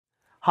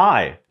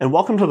Hi, and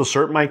welcome to the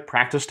CertMike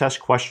Practice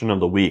Test Question of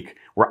the Week,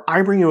 where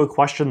I bring you a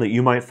question that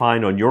you might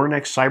find on your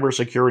next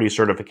cybersecurity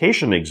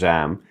certification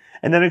exam,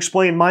 and then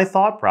explain my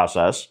thought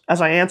process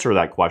as I answer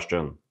that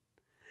question.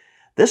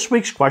 This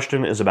week's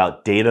question is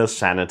about data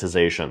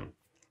sanitization.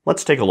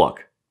 Let's take a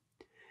look.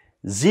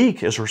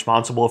 Zeke is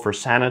responsible for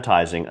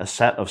sanitizing a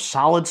set of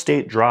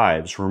solid-state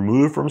drives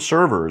removed from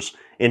servers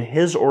in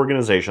his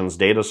organization's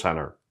data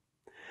center.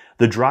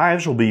 The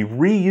drives will be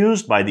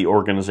reused by the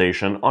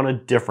organization on a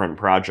different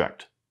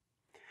project.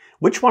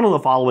 Which one of the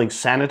following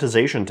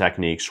sanitization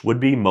techniques would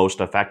be most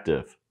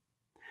effective?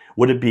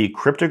 Would it be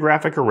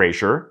cryptographic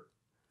erasure,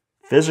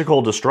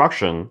 physical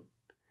destruction,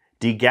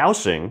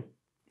 degaussing,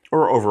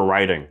 or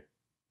overwriting?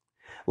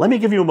 Let me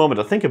give you a moment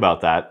to think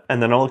about that,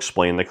 and then I'll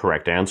explain the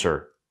correct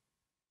answer.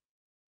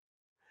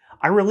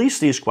 I release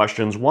these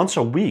questions once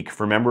a week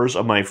for members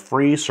of my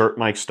free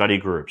CertMike study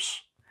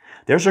groups.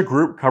 There's a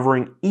group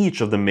covering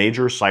each of the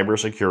major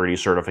cybersecurity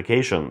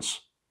certifications.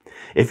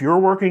 If you're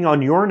working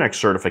on your next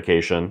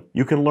certification,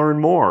 you can learn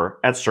more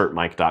at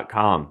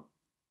CertMike.com.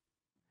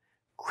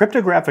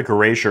 Cryptographic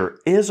erasure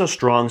is a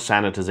strong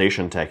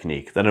sanitization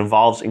technique that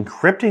involves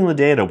encrypting the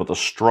data with a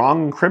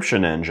strong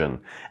encryption engine,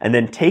 and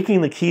then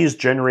taking the keys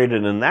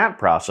generated in that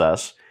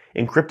process,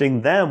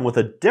 encrypting them with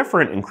a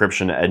different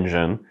encryption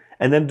engine,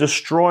 and then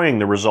destroying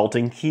the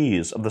resulting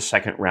keys of the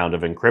second round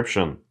of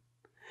encryption.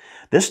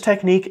 This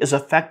technique is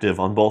effective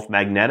on both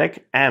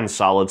magnetic and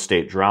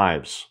solid-state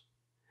drives.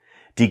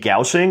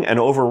 Degaussing and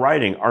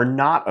overwriting are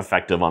not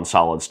effective on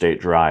solid-state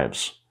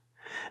drives.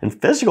 And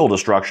physical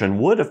destruction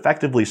would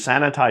effectively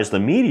sanitize the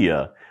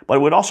media, but it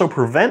would also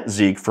prevent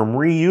Zeke from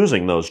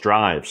reusing those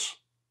drives.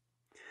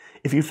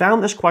 If you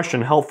found this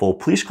question helpful,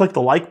 please click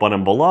the like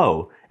button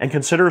below and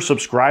consider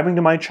subscribing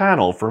to my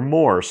channel for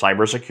more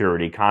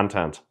cybersecurity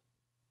content.